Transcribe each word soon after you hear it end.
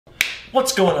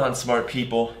What's going on, smart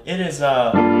people? It is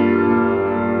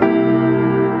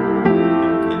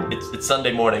it's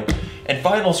Sunday morning, and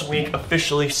finals week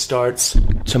officially starts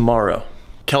tomorrow.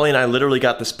 Kelly and I literally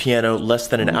got this piano less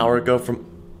than an hour ago from...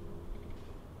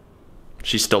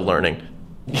 She's still learning.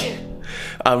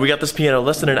 We got this piano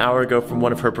less than an hour ago from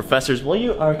one of her professors. Will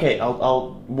you? Okay,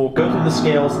 we'll go through the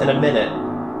scales in a minute.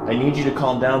 I need you to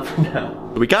calm down for now.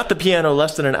 We got the piano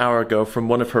less than an hour ago from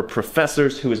one of her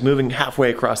professors who was moving halfway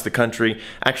across the country,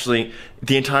 actually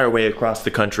the entire way across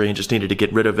the country, and just needed to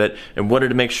get rid of it and wanted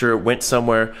to make sure it went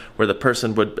somewhere where the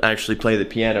person would actually play the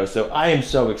piano. So I am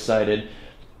so excited.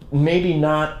 Maybe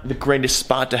not the greatest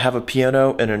spot to have a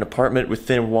piano in an apartment with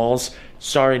thin walls.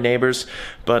 Sorry, neighbors.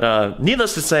 But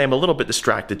needless to say, I'm a little bit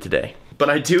distracted today. But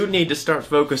I do need to start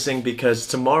focusing because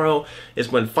tomorrow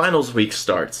is when finals week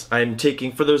starts. I'm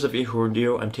taking, for those of you who are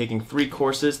new, I'm taking 3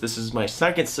 courses. This is my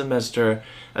second semester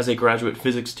as a graduate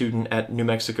physics student at New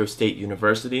Mexico State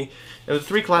University. And the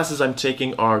 3 classes I'm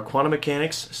taking are quantum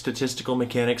mechanics, statistical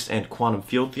mechanics, and quantum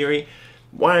field theory.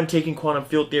 Why I'm taking quantum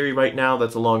field theory right now,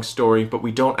 that's a long story, but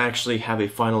we don't actually have a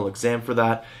final exam for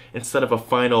that. Instead of a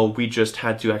final, we just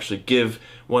had to actually give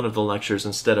one of the lectures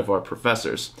instead of our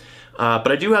professors.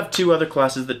 But I do have 2 other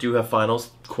classes that do have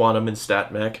finals, quantum and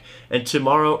stat mech, and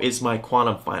tomorrow is my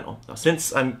quantum final. Now,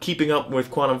 since I'm keeping up with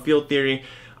quantum field theory,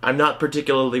 I'm not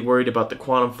particularly worried about the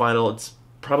quantum final. It's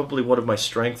probably one of my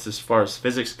strengths as far as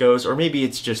physics goes, or maybe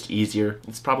it's just easier.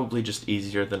 It's probably just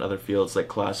easier than other fields like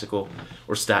classical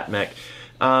or stat mech.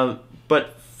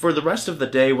 But for the rest of the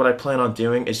day, what I plan on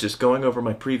doing is just going over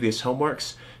my previous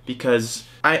homeworks, because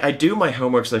I do my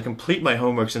homeworks, I complete my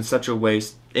homeworks in such a way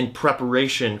in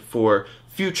preparation for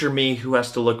future me who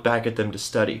has to look back at them to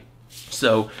study.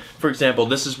 So, for example,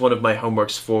 this is one of my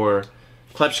homeworks for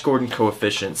Gradschool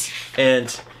coefficients,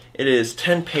 and it is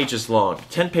 10 pages long.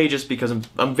 10 pages because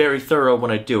I'm very thorough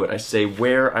when I do it. I say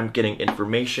where I'm getting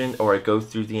information, or I go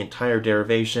through the entire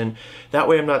derivation. That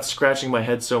way I'm not scratching my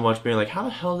head so much, being like, how the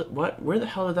hell, where the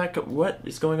hell did that go, what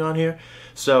is going on here?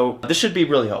 So this should be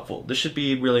really helpful. This should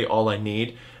be really all I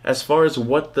need. As far as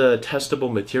what the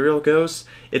testable material goes,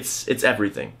 it's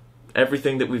everything.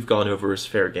 Everything that we've gone over is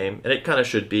fair game, and it kind of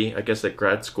should be, I guess, at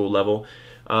grad school level.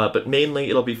 But mainly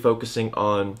it'll be focusing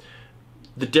on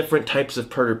the different types of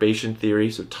perturbation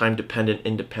theory, so time-dependent,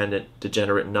 independent,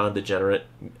 degenerate, non-degenerate.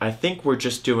 I think we're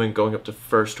just going up to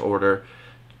first order,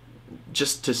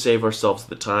 just to save ourselves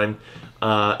the time.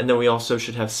 And then we also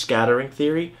should have scattering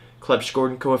theory.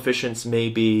 Gradschool coefficients,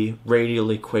 maybe radial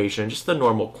equation, just the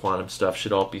normal quantum stuff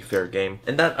should all be fair game.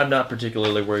 And that I'm not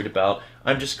particularly worried about.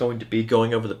 I'm just going to be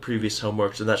going over the previous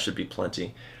homeworks, and that should be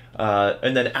plenty.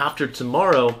 And then after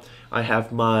tomorrow, I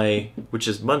have which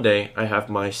is Monday, I have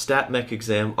my stat mech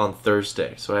exam on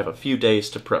Thursday. So I have a few days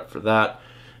to prep for that.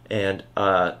 And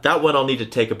that one I'll need to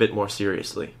take a bit more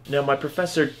seriously. Now, my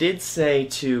professor did say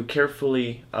to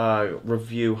carefully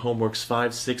review homeworks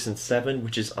 5, 6, and 7,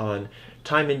 which is on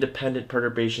time-independent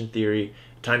perturbation theory,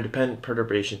 time-dependent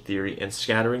perturbation theory, and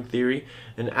scattering theory.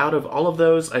 And out of all of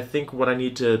those, I think what I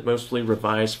need to mostly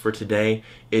revise for today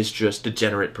is just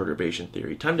degenerate perturbation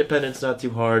theory. Time-dependent's not too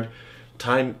hard.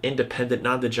 Time-independent,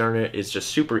 non-degenerate is just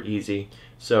super easy.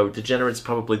 So degenerate's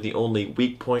probably the only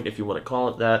weak point, if you want to call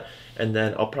it that. And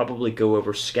then I'll probably go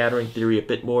over scattering theory a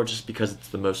bit more just because it's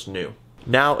the most new.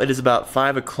 Now it is about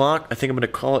 5 o'clock. I think I'm going to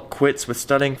call it quits with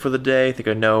studying for the day. I think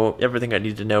I know everything I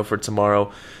need to know for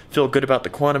tomorrow. Feel good about the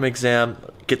quantum exam.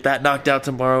 Get that knocked out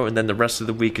tomorrow, and then the rest of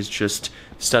the week is just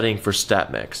studying for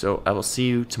stat mech. So I will see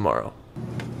you tomorrow.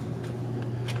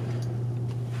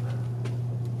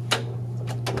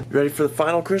 You ready for the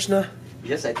final, Krishna?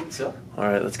 Yes, I think so.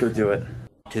 Alright, let's go do it.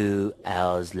 2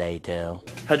 hours later.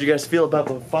 How'd you guys feel about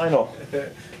the final?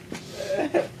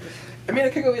 I mean,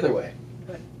 it could go either way.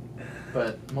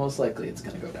 But most likely it's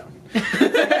gonna go down.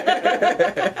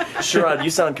 Sharad, you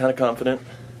sound kind of confident.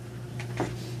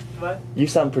 What? You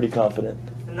sound pretty confident.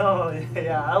 No,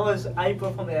 yeah, I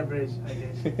performed average, I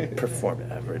guess. Perform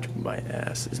average, my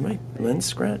ass. Is my lens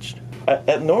scratched?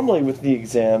 Normally with the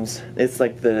exams, it's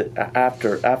like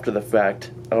after the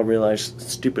fact, I'll realize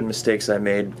stupid mistakes I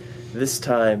made. This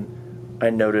time, I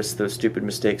noticed those stupid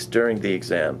mistakes during the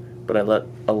exam, but I let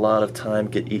a lot of time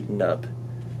get eaten up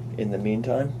in the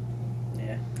meantime.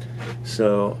 Yeah.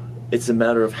 So it's a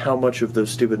matter of how much of those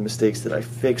stupid mistakes that I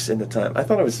fix in the time. I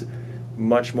thought I was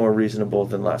much more reasonable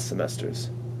than last semester's.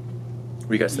 What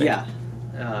do you guys think?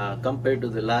 Yeah, compared to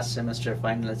the last semester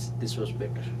finals, this was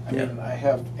better. I mean, I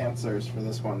have answers for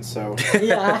this one, so...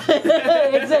 Yeah,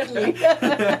 exactly.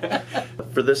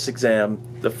 For this exam,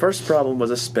 the first problem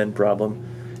was a spin problem.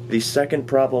 The second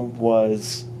problem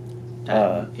was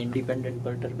Independent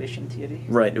perturbation theory.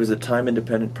 Right, it was a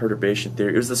time-independent perturbation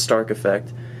theory. It was the Stark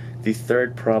effect. The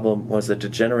third problem was a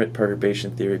degenerate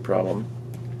perturbation theory problem.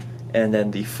 And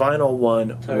then the final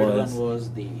one Third one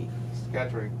was the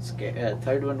Scattering.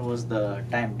 third one was the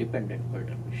time-dependent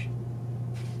perturbation.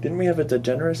 Didn't we have a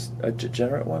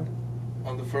degenerate one?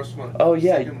 On the first one. Oh,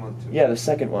 yeah. Second one too. Yeah, the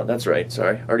second one. That's right.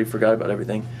 Sorry. I already forgot about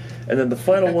everything. And then the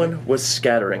final one was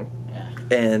scattering. Yeah.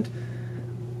 And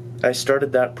I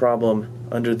started that problem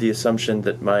under the assumption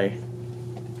that my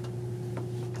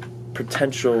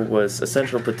potential was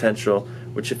essential potential,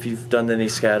 which if you've done any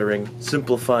scattering,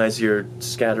 simplifies your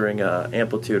scattering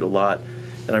amplitude a lot.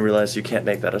 And I realized you can't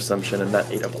make that assumption, and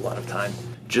that ate up a lot of time.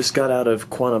 Just got out of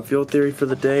quantum field theory for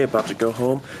the day, about to go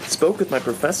home. Spoke with my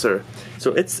professor.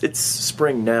 So it's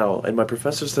spring now, and my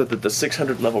professor said that the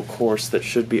 600 level course that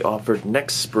should be offered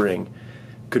next spring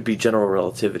could be general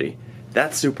relativity.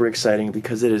 That's super exciting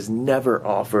because it is never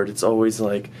offered. It's always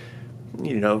like,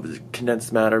 you know,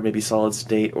 condensed matter, maybe solid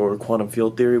state, or quantum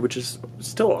field theory, which is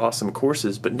still awesome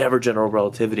courses, but never general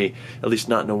relativity, at least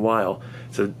not in a while.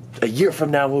 So a year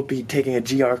from now, we'll be taking a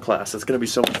GR class. It's going to be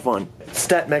so much fun.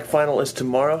 Stat Mech final is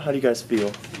tomorrow. How do you guys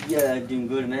feel? Yeah, I'm doing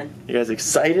good, man. You guys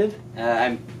excited?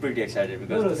 I'm pretty excited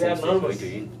because the semester is going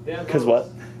to end. Because what?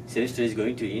 Semester is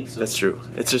going to end, so... That's true.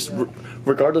 It's just,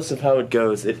 regardless of how it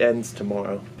goes, it ends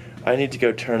tomorrow. I need to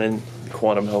go turn in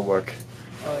quantum homework.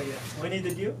 Oh yeah. When is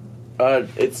the due?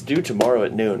 It's due tomorrow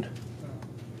at noon.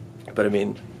 But I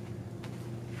mean,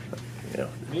 you know.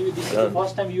 Maybe this is the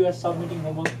first time you are submitting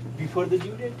homework before the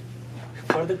due date?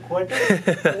 For the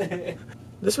quarter?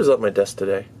 This was on my desk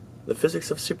today. The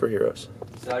physics of superheroes.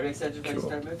 So are you excited for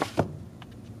Star Trek?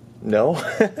 No.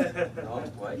 No?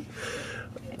 Why?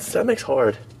 StatMech's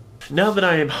hard. Now that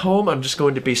I am home, I'm just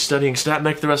going to be studying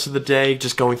StatMech the rest of the day,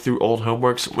 just going through old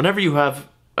homeworks. Whenever you have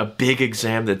a big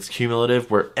exam that's cumulative,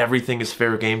 where everything is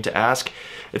fair game to ask,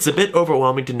 it's a bit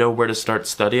overwhelming to know where to start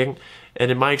studying.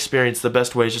 And in my experience, the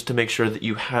best way is just to make sure that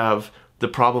you have the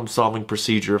problem-solving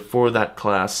procedure for that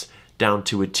class down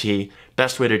to a T.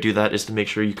 Best way to do that is to make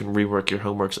sure you can rework your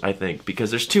homeworks, I think, because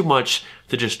there's too much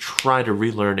to just try to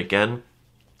relearn again.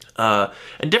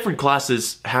 And different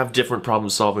classes have different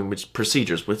problem-solving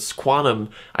procedures. With quantum,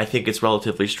 I think it's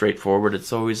relatively straightforward.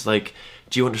 It's always like,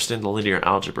 do you understand the linear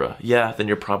algebra? Yeah, then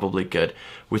you're probably good.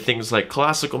 With things like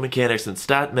classical mechanics and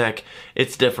stat mech,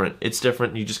 it's different. It's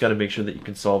different. You just got to make sure that you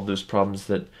can solve those problems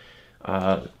that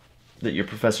that your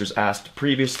professors asked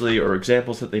previously, or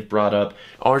examples that they've brought up.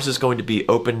 Ours is going to be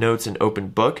open notes and open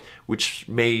book, which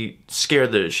may scare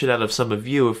the shit out of some of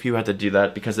you if you had to do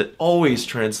that, because it always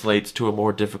translates to a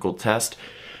more difficult test.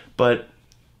 But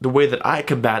the way that I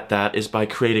combat that is by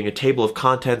creating a table of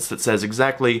contents that says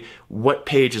exactly what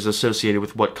page is associated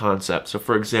with what concept. So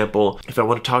for example, if I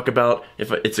want to talk about,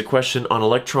 if it's a question on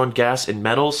electron, gas, and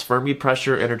metals, Fermi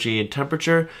pressure, energy, and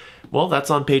temperature, well, that's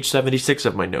on page 76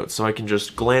 of my notes. So I can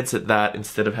just glance at that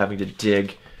instead of having to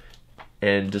dig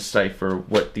and decipher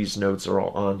what these notes are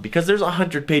all on, because there's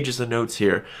 100 pages of notes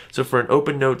here. So for an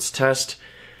open notes test,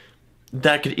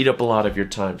 that could eat up a lot of your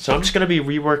time. So I'm just going to be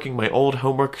reworking my old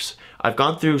homeworks. I've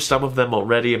gone through some of them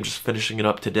already. I'm just finishing it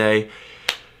up today.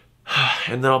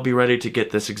 And then I'll be ready to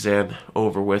get this exam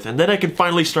over with. And then I can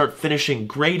finally start finishing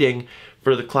grading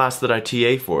for the class that I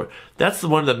TA for. That's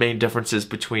one of the main differences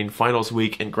between finals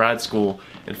week and grad school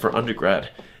and for undergrad,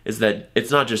 is that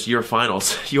it's not just your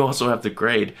finals. You also have to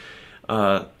grade.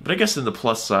 But I guess in the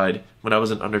plus side, when I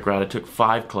was in undergrad, I took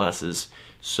 5 classes.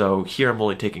 So here I'm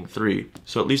only taking 3.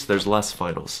 So at least there's less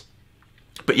finals.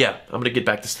 But yeah, I'm going to get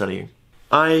back to studying.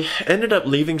 I ended up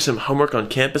leaving some homework on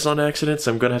campus on accident,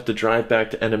 so I'm going to have to drive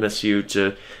back to NMSU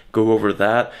to go over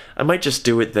that. I might just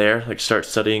do it there, like start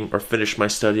studying or finish my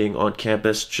studying on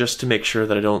campus, just to make sure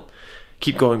that I don't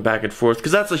keep going back and forth,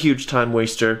 because that's a huge time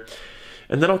waster.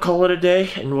 And then I'll call it a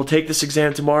day, and we'll take this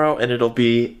exam tomorrow, and it'll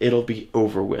be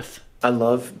over with. I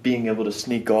love being able to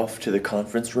sneak off to the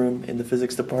conference room in the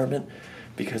physics department,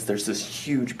 because there's this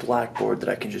huge blackboard that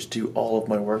I can just do all of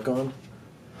my work on.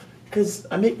 Because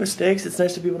I make mistakes, it's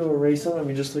nice to be able to erase them. I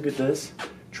mean, just look at this.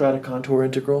 Try to contour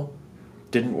integral.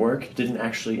 Didn't work, didn't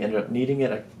actually end up needing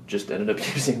it. I just ended up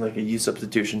using like a U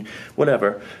substitution,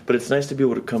 whatever. But it's nice to be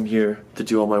able to come here to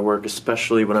do all my work,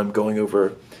 especially when I'm going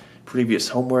over previous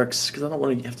homeworks, because I don't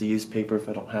want to have to use paper if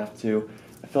I don't have to.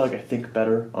 I feel like I think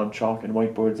better on chalk and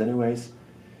whiteboards anyways.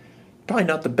 Probably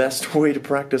not the best way to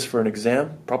practice for an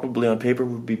exam. Probably on paper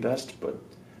would be best, but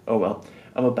oh well.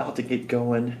 I'm about to get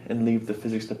going and leave the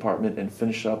physics department and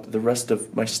finish up the rest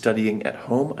of my studying at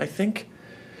home, I think.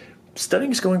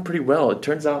 Studying's going pretty well. It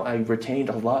turns out I retained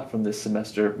a lot from this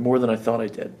semester, more than I thought I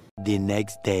did. The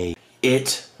next day.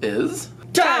 It is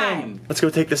Time! Let's go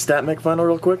take the stat mech final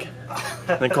real quick,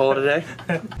 and then call it a day.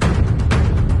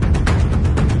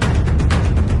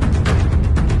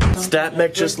 Stat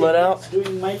mech just let out.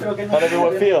 How'd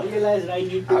everyone feel?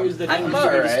 I'm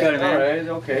scared, man. Alright,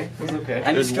 okay. It's okay.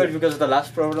 I'm scared because of the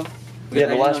last problem. Yeah,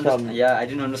 the I last didn't problem. Yeah, I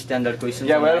didn't understand that question.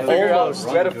 Yeah, we had to Almost.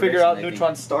 figure out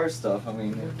neutron star stuff. I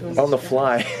mean, On the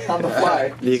fly. on the fly.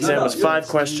 The exam was 5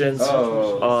 questions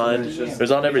on. It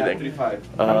was on everything.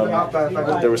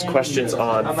 There was questions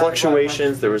on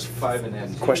fluctuations. There was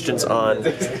questions on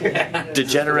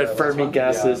degenerate Fermi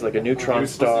gases like a neutron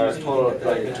star.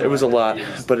 It was a lot,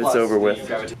 but it's over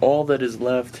with. All that is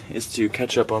left is to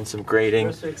catch up on some grading.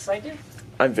 You're so excited?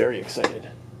 I'm very excited.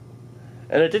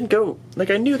 And it didn't go, like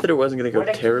I knew that it wasn't going to go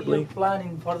What terribly. You're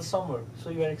planning for the summer, so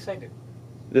you are excited?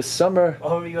 This summer,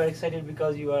 Or you are excited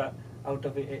because you are out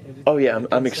of it? oh yeah,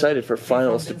 I'm excited for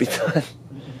finals to be done.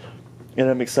 And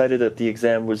I'm excited that the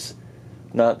exam was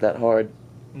not that hard.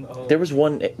 No. There was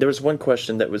one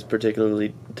question that was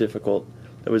particularly difficult.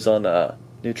 It was on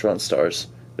neutron stars.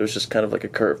 It was just kind of like a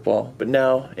curveball. But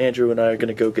now Andrew and I are going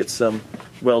to go get some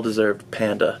well-deserved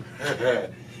panda.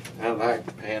 I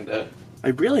like panda. I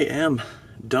really am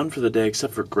done for the day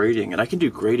except for grading, and I can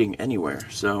do grading anywhere.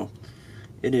 So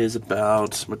it is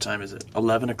about, what time is it?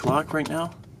 11 o'clock right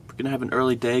now. We're going to have an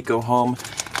early day, go home,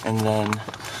 and then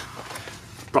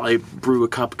probably brew a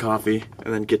cup of coffee,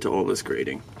 and then get to all this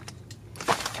grading.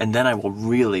 And then I will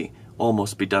really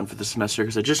almost be done for the semester,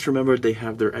 because I just remembered they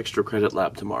have their extra credit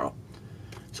lab tomorrow.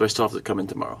 So I still have to come in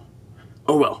tomorrow.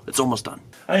 Oh well, it's almost done.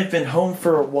 I have been home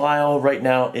for a while. Right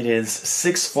now it is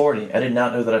 6:40. I did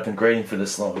not know that I've been grading for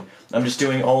this long. I'm just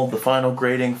doing all the final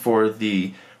grading for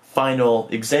the final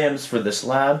exams for this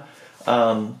lab.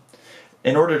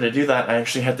 In order to do that, I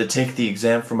actually had to take the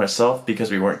exam for myself because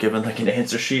we weren't given like an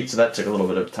answer sheet, so that took a little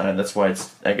bit of time. That's why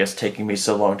it's, I guess, taking me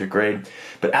so long to grade.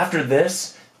 But after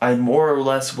this, I more or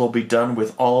less will be done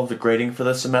with all of the grading for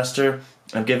the semester.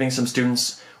 I'm giving some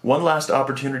students one last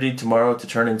opportunity tomorrow to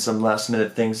turn in some last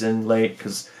minute things in late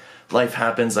because life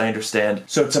happens, I understand.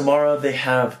 So tomorrow they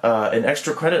have an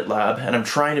extra credit lab, and I'm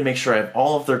trying to make sure I have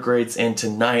all of their grades in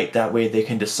tonight. That way they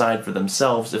can decide for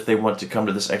themselves if they want to come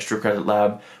to this extra credit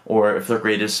lab or if their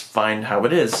grade is fine how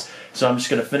it is. So I'm just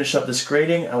going to finish up this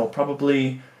grading. I'll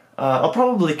probably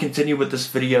continue with this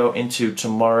video into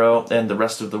tomorrow and the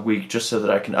rest of the week just so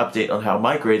that I can update on how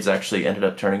my grades actually ended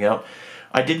up turning out.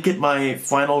 I did get my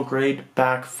final grade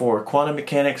back for quantum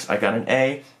mechanics. I got an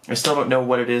A. I still don't know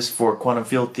what it is for quantum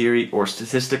field theory or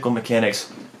statistical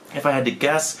mechanics. If I had to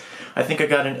guess, I think I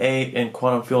got an A in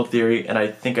quantum field theory, and I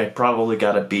think I probably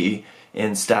got a B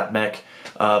in stat mech.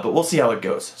 But we'll see how it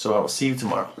goes. So I will see you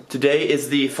tomorrow. Today is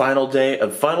the final day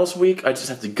of finals week. I just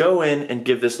have to go in and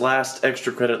give this last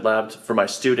extra credit lab for my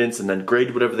students and then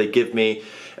grade whatever they give me.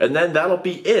 And then that'll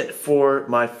be it for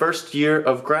my first year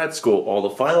of grad school. All the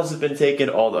finals have been taken,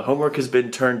 all the homework has been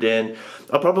turned in.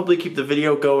 I'll probably keep the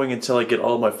video going until I get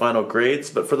all my final grades,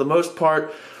 but for the most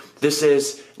part, this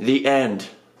is the end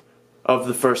of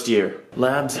the first year.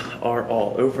 Labs are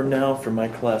all over now. For my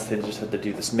class, they just had to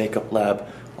do this makeup lab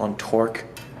on torque.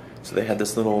 So they had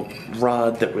this little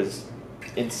rod that was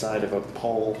inside of a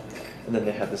pole, and then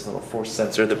they had this little force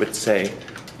sensor that would say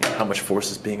how much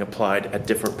force is being applied at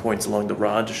different points along the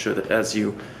rod to show that as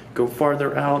you go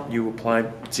farther out,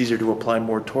 it's easier to apply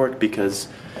more torque because,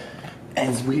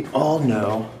 as we all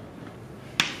know,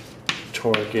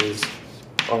 torque is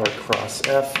R cross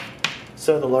F.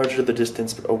 So the larger the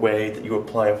distance away that you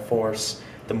apply a force,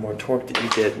 the more torque that you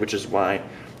get, which is why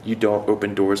you don't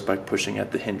open doors by pushing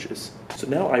at the hinges. So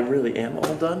now I really am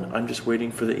all done. I'm just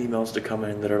waiting for the emails to come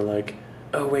in that are like,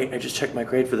 oh wait, I just checked my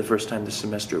grade for the first time this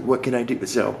semester. What can I do?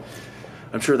 So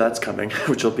I'm sure that's coming,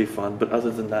 which will be fun. But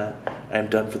other than that, I am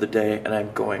done for the day and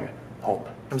I'm going home.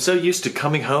 I'm so used to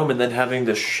coming home and then having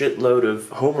this shitload of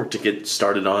homework to get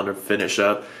started on or finish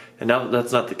up. And now that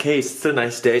that's not the case, it's a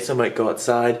nice day, so I might go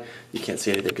outside. You can't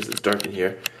see anything because it's dark in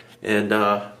here. And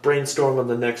brainstorm on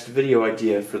the next video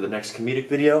idea for the next comedic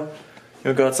video. You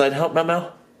wanna go outside and help,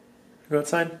 Mel? Go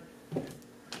outside?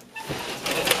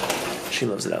 She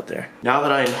loves it out there. Now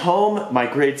that I am home, my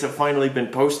grades have finally been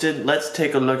posted. Let's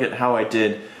take a look at how I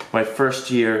did my first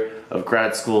year of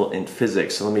grad school in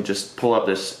physics. So let me just pull up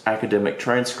this academic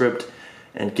transcript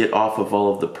and get off of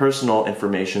all of the personal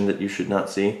information that you should not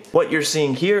see. What you're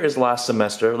seeing here is last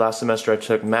semester. Last semester I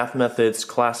took math methods,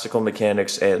 classical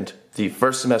mechanics, and the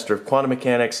first semester of quantum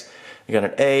mechanics. I got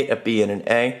an A, a B, and an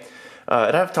A.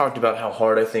 And I've talked about how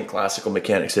hard I think classical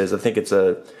mechanics is. I think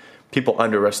people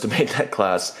underestimate that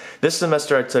class. This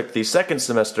semester I took the second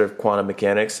semester of quantum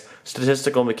mechanics,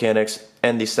 statistical mechanics,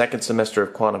 and the second semester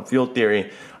of quantum field theory.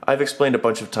 I've explained a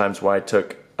bunch of times why I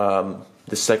took the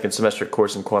the second semester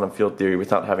course in quantum field theory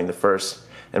without having the first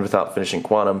and without finishing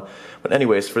quantum. But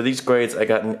anyways, for these grades I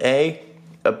got an A,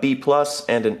 a B+,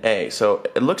 and an A. So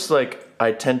it looks like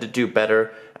I tend to do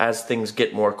better as things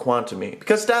get more quantum-y,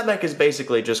 because StatMech is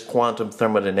basically just quantum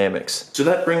thermodynamics. So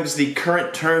that brings the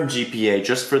current term GPA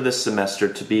just for this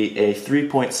semester to be a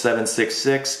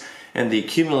 3.766, and the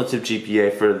cumulative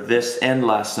GPA for this and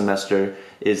last semester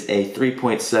is a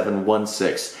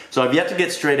 3.716. So I've yet to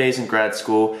get straight A's in grad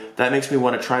school. That makes me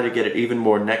want to try to get it even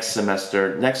more next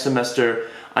semester. Next semester,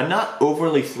 I'm not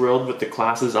overly thrilled with the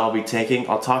classes I'll be taking.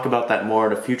 I'll talk about that more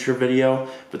in a future video,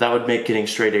 but that would make getting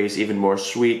straight A's even more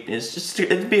sweet.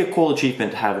 It'd be a cool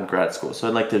achievement to have in grad school, so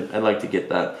I'd like to get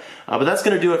that. But that's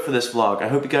gonna do it for this vlog. I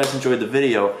hope you guys enjoyed the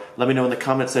video. Let me know in the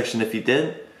comment section if you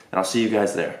did, and I'll see you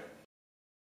guys there.